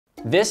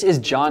This is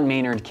John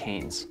Maynard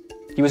Keynes.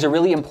 He was a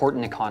really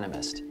important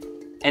economist.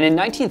 And in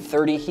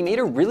 1930, he made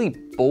a really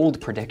bold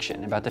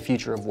prediction about the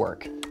future of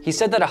work. He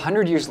said that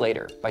 100 years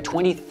later, by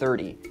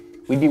 2030,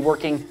 we'd be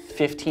working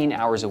 15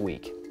 hours a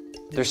week.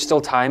 There's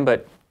still time,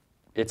 but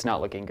it's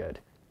not looking good.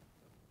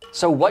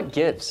 So what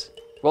gives?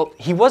 Well,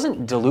 he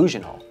wasn't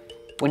delusional.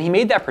 When he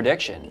made that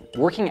prediction,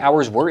 working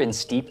hours were in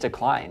steep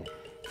decline,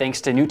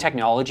 thanks to new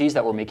technologies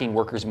that were making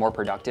workers more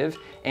productive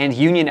and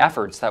union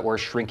efforts that were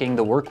shrinking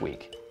the work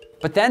week.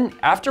 But then,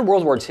 after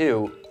World War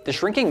II, the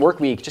shrinking work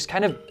week just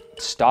kind of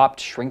stopped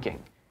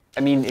shrinking. I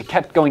mean, it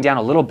kept going down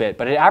a little bit,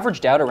 but it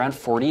averaged out around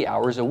 40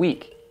 hours a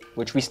week,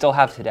 which we still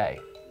have today.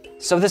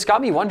 So this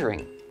got me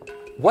wondering,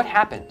 what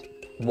happened?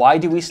 Why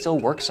do we still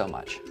work so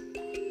much?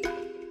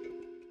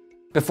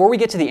 Before we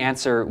get to the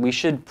answer, we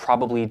should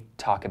probably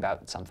talk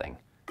about something.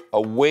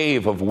 A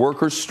wave of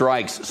workers'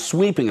 strikes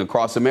sweeping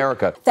across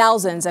America.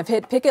 Thousands have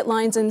hit picket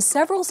lines in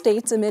several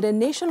states amid a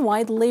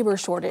nationwide labor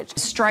shortage.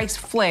 Strikes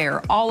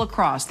flare all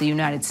across the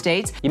United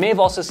States. You may have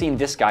also seen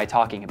this guy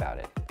talking about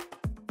it.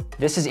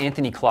 This is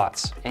Anthony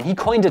Klotz, and he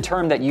coined a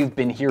term that you've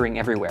been hearing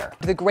everywhere.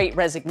 The Great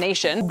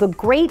Resignation. The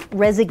Great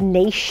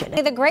Resignation.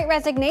 The Great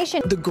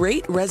Resignation. The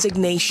Great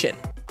Resignation.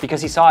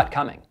 Because he saw it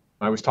coming.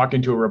 I was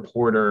talking to a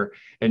reporter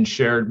and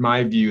shared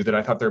my view that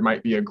I thought there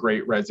might be a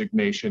great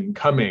resignation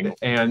coming.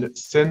 And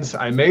since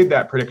I made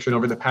that prediction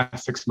over the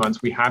past 6 months,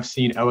 we have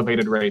seen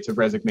elevated rates of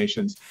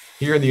resignations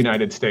here in the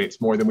United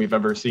States, more than we've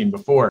ever seen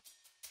before.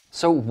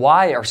 So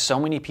why are so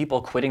many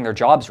people quitting their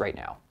jobs right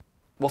now?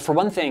 Well, for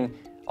one thing,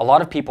 a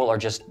lot of people are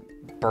just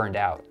burned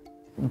out.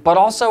 But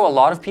also a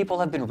lot of people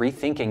have been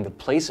rethinking the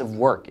place of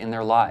work in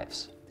their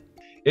lives.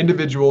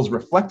 Individuals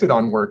reflected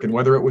on work and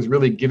whether it was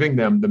really giving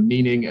them the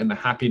meaning and the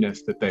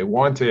happiness that they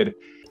wanted.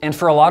 And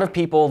for a lot of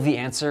people, the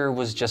answer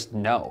was just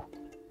no.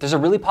 There's a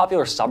really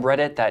popular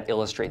subreddit that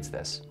illustrates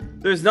this.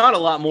 There's not a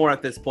lot more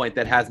at this point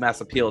that has mass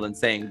appeal than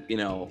saying,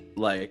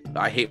 like,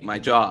 I hate my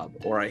job,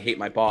 or I hate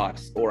my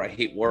boss, or I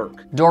hate work.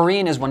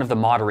 Doreen is one of the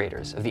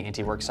moderators of the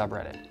Antiwork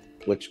subreddit,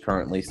 which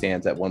currently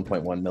stands at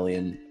 1.1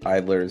 million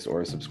idlers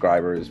or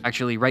subscribers.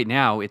 Actually, right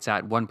now, it's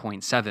at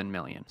 1.7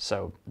 million.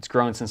 So it's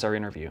grown since our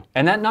interview.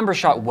 And that number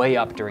shot way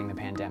up during the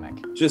pandemic.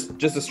 Just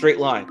a straight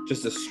line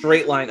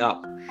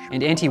up.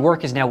 And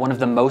Antiwork is now one of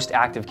the most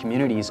active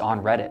communities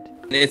on Reddit.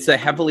 It's a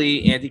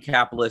heavily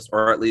anti-capitalist,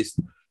 or at least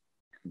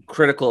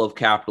critical of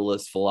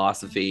capitalist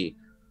philosophy,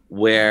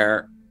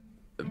 where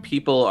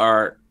people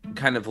are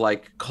kind of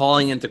like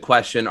calling into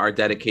question our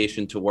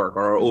dedication to work,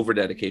 or our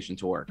over-dedication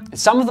to work.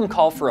 Some of them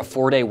call for a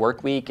 4-day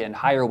work week and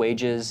higher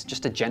wages,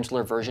 just a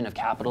gentler version of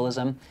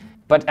capitalism.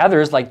 But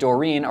others, like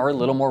Doreen, are a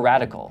little more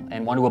radical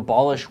and want to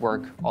abolish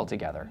work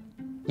altogether.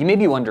 You may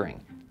be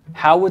wondering,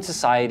 how would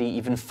society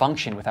even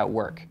function without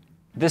work?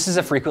 This is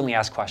a frequently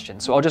asked question,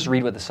 so I'll just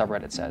read what the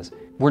subreddit says.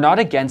 We're not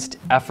against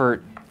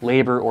effort,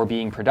 labor, or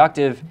being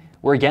productive.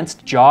 We're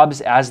against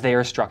jobs as they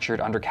are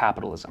structured under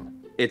capitalism.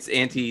 It's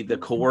anti the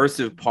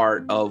coercive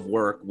part of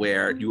work,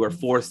 where you are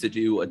forced to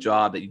do a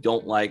job that you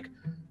don't like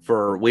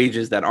for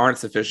wages that aren't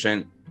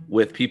sufficient,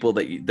 with people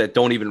that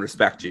don't even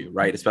respect you,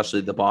 right?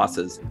 Especially the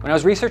bosses. When I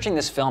was researching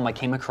this film, I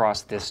came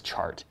across this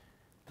chart.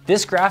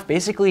 This graph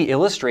basically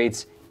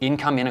illustrates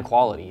income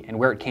inequality and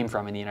where it came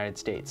from in the United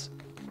States.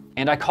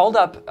 And I called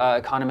up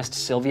economist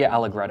Sylvia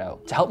Allegretto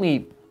to help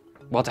me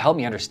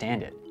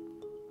understand it.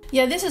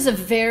 Yeah, this is a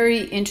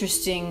very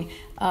interesting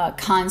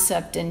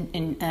concept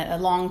and a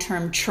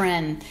long-term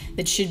trend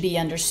that should be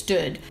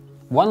understood.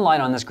 One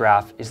line on this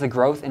graph is the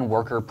growth in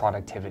worker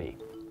productivity.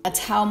 That's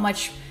how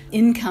much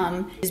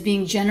income is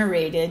being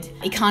generated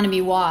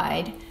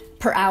economy-wide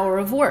per hour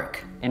of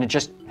work. And it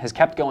just has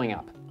kept going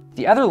up.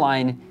 The other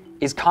line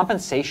is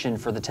compensation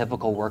for the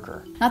typical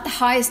worker. Not the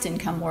highest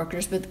income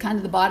workers, but kind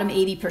of the bottom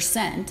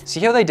 80%.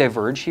 See how they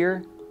diverge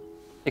here?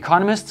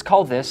 Economists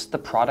call this the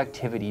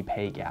productivity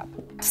pay gap.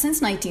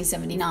 Since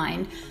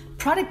 1979,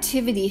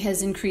 productivity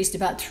has increased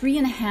about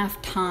 3.5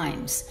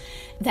 times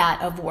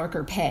that of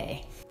worker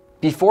pay.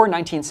 Before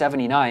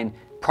 1979,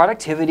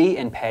 productivity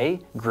and pay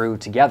grew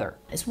together.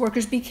 As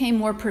workers became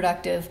more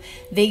productive,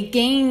 they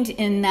gained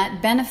in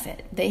that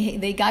benefit.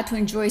 They got to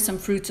enjoy some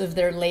fruits of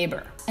their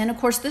labor. And of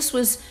course, this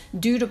was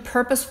due to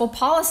purposeful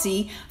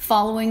policy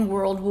following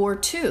World War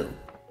II.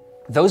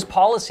 Those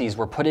policies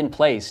were put in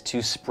place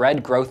to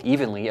spread growth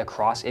evenly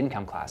across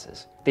income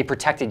classes. They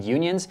protected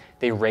unions,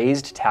 they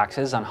raised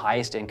taxes on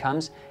highest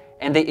incomes,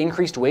 and they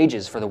increased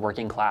wages for the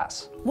working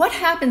class. What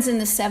happens in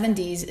the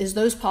 70s is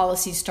those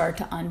policies start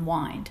to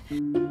unwind.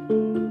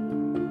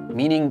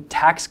 Meaning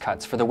tax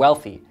cuts for the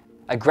wealthy,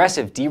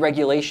 aggressive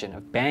deregulation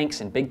of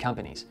banks and big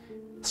companies,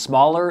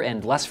 smaller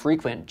and less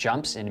frequent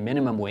jumps in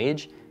minimum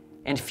wage,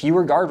 and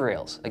fewer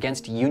guardrails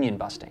against union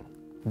busting.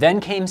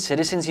 Then came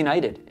Citizens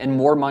United and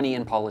more money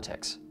in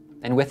politics.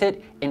 And with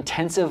it,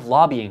 intensive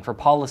lobbying for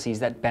policies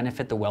that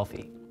benefit the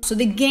wealthy. So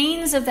the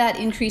gains of that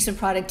increase in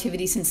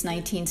productivity since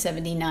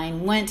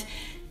 1979 went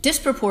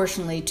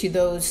disproportionately to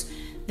those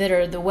that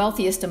are the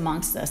wealthiest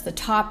amongst us, the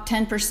top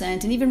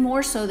 10%, and even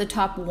more so the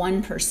top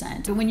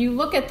 1%. And when you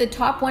look at the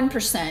top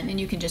 1%,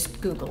 and you can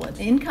just Google it,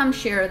 the income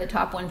share of the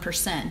top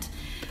 1%,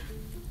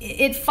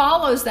 it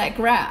follows that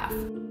graph.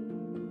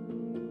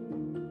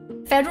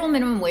 Federal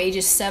minimum wage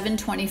is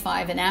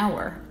 $7.25 an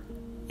hour.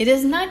 It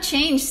has not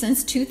changed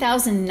since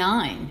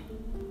 2009.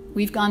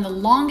 We've gone the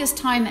longest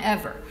time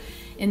ever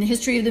in the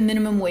history of the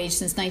minimum wage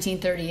since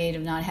 1938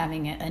 of not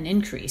having an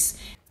increase.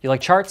 You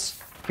like charts?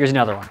 Here's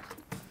another one.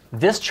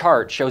 This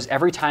chart shows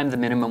every time the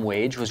minimum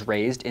wage was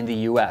raised in the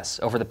US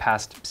over the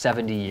past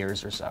 70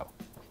 years or so.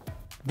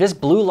 This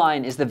blue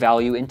line is the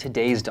value in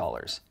today's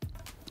dollars.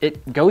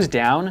 It goes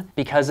down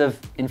because of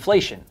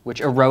inflation,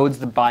 which erodes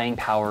the buying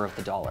power of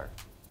the dollar.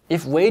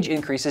 If wage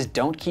increases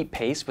don't keep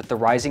pace with the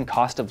rising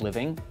cost of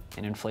living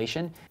and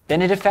inflation,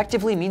 then it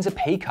effectively means a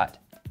pay cut.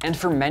 And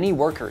for many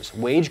workers,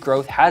 wage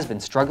growth has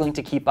been struggling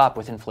to keep up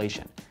with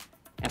inflation.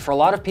 And for a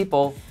lot of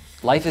people,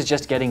 life is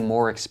just getting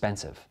more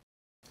expensive.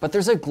 But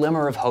there's a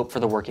glimmer of hope for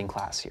the working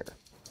class here.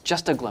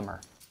 Just a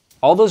glimmer.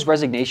 All those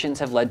resignations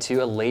have led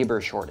to a labor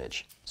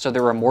shortage, so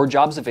there are more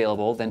jobs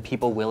available than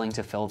people willing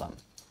to fill them.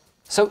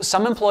 So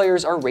some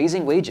employers are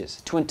raising wages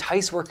to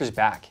entice workers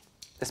back,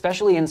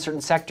 especially in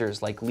certain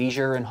sectors like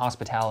leisure and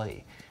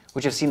hospitality,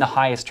 which have seen the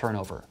highest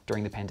turnover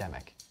during the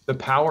pandemic. The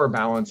power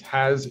balance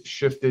has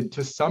shifted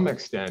to some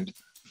extent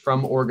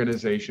from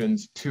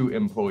organizations to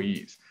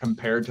employees.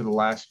 Compared to the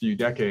last few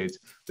decades,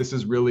 this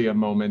is really a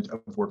moment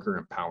of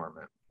worker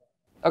empowerment.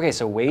 Okay,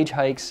 so wage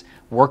hikes,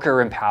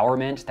 worker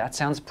empowerment, that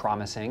sounds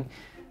promising,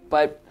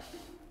 but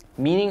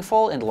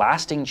meaningful and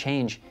lasting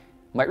change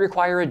might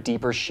require a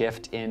deeper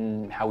shift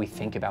in how we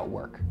think about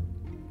work.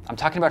 I'm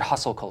talking about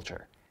hustle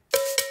culture.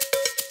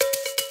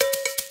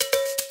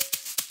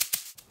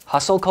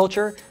 Hustle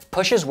culture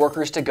pushes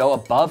workers to go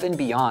above and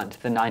beyond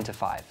the 9 to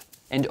 5,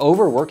 and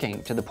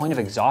overworking to the point of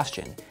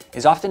exhaustion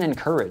is often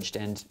encouraged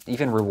and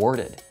even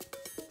rewarded.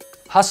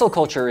 Hustle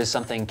culture is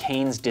something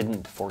Keynes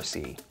didn't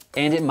foresee,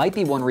 and it might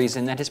be one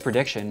reason that his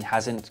prediction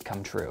hasn't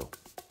come true.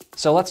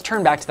 So let's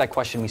turn back to that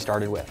question we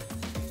started with.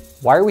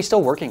 Why are we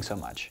still working so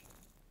much?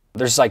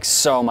 There's like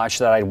so much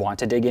that I want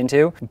to dig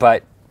into,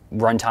 but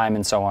runtime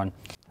and so on.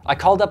 I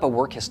called up a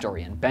work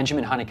historian,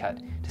 Benjamin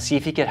Hunnicutt, to see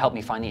if he could help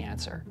me find the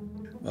answer.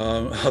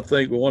 I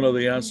think one of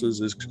the answers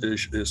is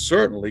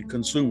certainly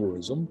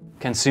consumerism.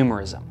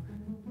 Consumerism.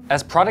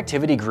 As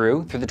productivity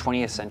grew through the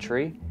 20th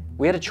century,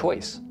 we had a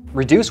choice: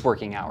 reduce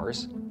working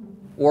hours,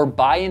 or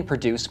buy and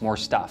produce more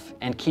stuff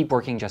and keep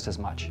working just as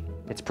much.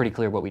 It's pretty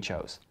clear what we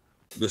chose.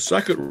 The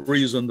second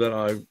reason that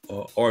I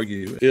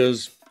argue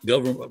is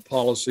government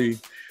policy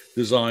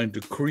designed to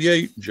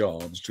create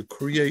jobs, to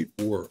create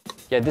work.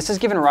 Yeah, this has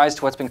given rise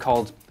to what's been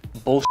called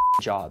bullshit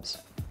jobs.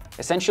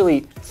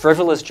 Essentially,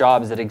 frivolous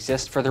jobs that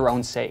exist for their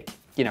own sake,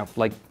 you know,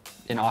 like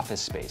in office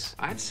space.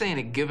 I'd say in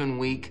a given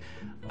week,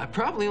 I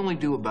probably only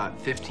do about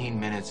 15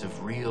 minutes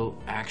of real,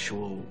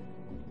 actual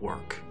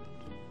work.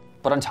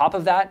 But on top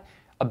of that,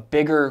 a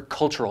bigger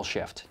cultural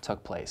shift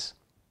took place.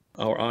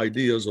 Our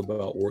ideas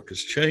about work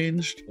has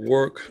changed.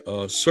 Work,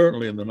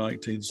 certainly in the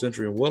 19th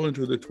century and well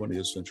into the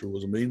 20th century,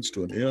 was a means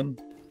to an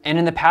end. And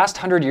in the past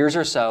 100 years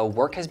or so,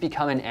 work has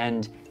become an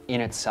end in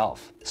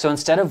itself. So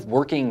instead of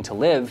working to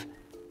live,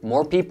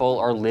 more people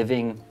are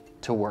living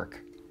to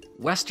work.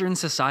 Western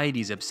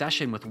society's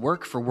obsession with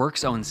work for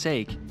work's own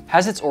sake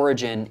has its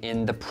origin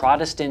in the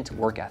Protestant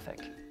work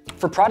ethic.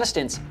 For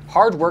Protestants,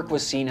 hard work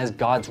was seen as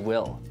God's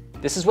will.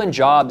 This is when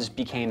jobs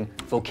became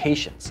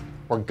vocations,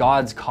 or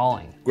God's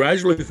calling.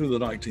 Gradually through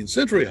the 19th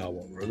century,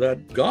 however,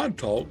 that God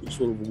talk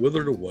sort of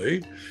withered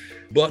away,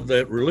 but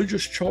that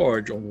religious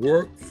charge on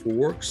work for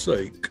work's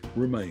sake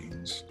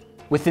remains.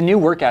 With the new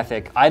work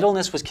ethic,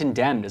 idleness was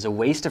condemned as a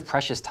waste of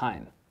precious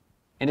time.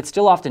 And it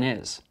still often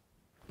is,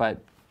 but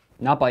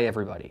not by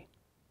everybody.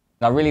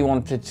 I really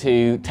wanted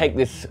to take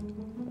this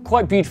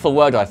quite beautiful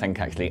word, I think,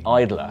 actually,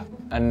 idler,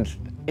 and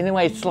in a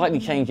way slightly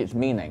change its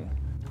meaning.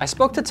 I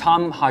spoke to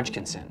Tom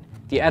Hodgkinson,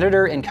 the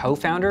editor and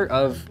co-founder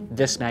of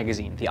this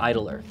magazine, The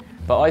Idler.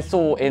 But I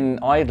saw in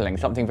idling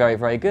something very,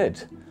 very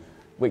good,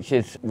 which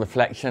is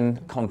reflection,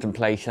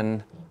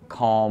 contemplation,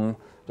 calm,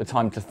 the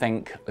time to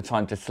think, the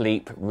time to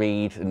sleep,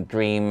 read and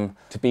dream,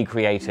 to be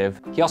creative.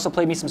 He also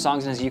played me some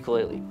songs on his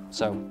ukulele,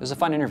 so it was a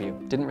fun interview.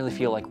 Didn't really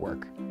feel like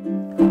work.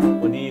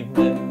 One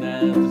evening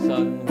as the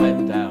sun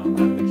went down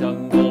and the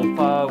jungle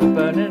fire was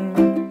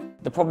burning.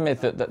 The problem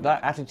is that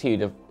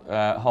attitude of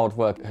hard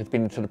work has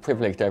been sort of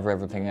privileged over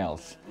everything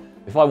else.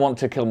 If I want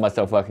to kill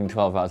myself working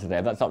 12 hours a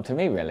day, that's up to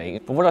me, really.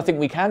 But what I think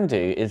we can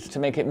do is to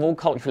make it more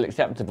culturally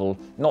acceptable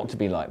not to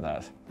be like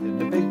that. In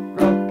the big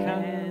rock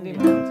candy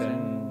mountain.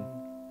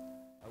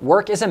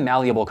 Work is a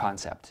malleable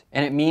concept,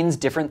 and it means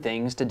different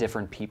things to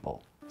different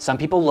people. Some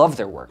people love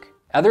their work,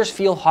 others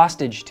feel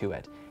hostage to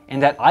it,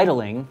 and that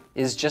idling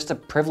is just a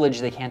privilege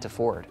they can't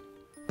afford.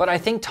 But I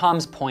think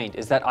Tom's point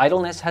is that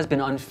idleness has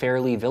been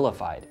unfairly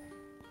vilified.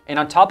 And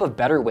on top of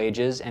better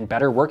wages and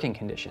better working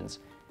conditions,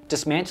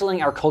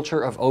 dismantling our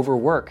culture of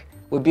overwork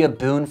would be a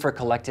boon for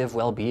collective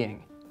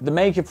well-being. The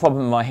major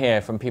problem I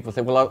hear from people say,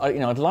 well,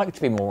 I'd like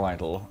to be more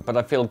idle, but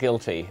I feel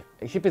guilty.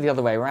 It should be the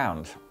other way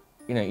around.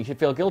 You should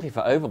feel guilty for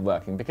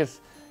overworking because,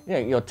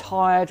 you're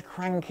tired,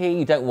 cranky,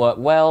 you don't work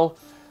well.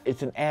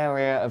 It's an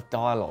area of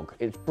dialogue.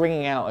 It's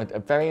bringing out a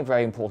very,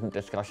 very important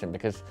discussion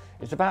because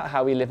it's about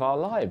how we live our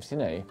lives,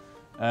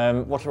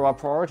 What are our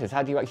priorities?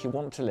 How do you actually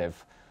want to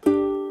live?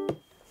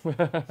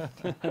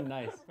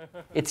 Nice.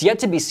 It's yet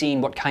to be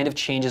seen what kind of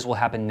changes will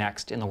happen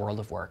next in the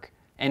world of work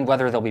and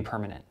whether they'll be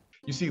permanent.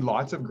 You see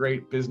lots of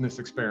great business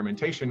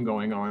experimentation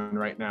going on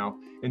right now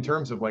in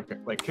terms of like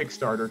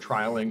Kickstarter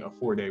trialing a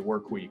 4-day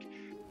work week.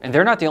 And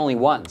they're not the only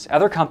ones.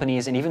 Other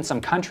companies and even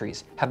some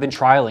countries have been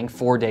trialing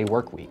 4-day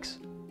work weeks.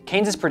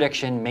 Keynes's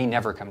prediction may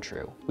never come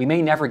true. We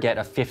may never get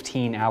a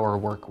 15-hour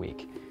work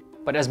week.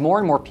 But as more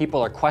and more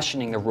people are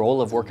questioning the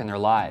role of work in their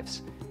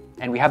lives,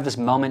 and we have this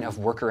moment of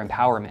worker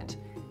empowerment,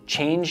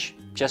 change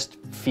just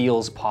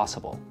feels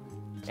possible.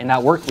 And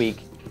that work week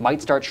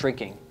might start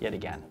shrinking yet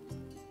again.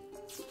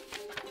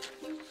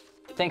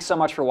 Thanks so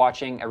much for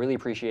watching. I really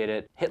appreciate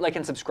it. Hit like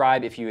and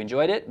subscribe if you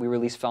enjoyed it. We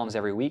release films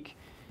every week.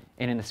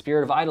 And in the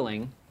spirit of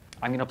idling,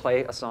 I'm gonna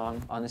play a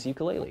song on this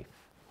ukulele.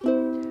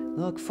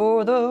 Look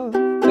for the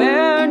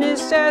bare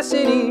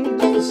necessities,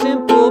 the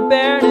simple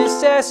bare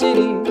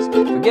necessities.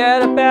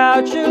 Forget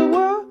about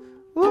your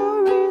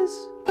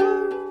worries.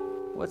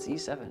 What's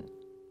E7?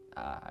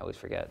 I always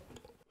forget.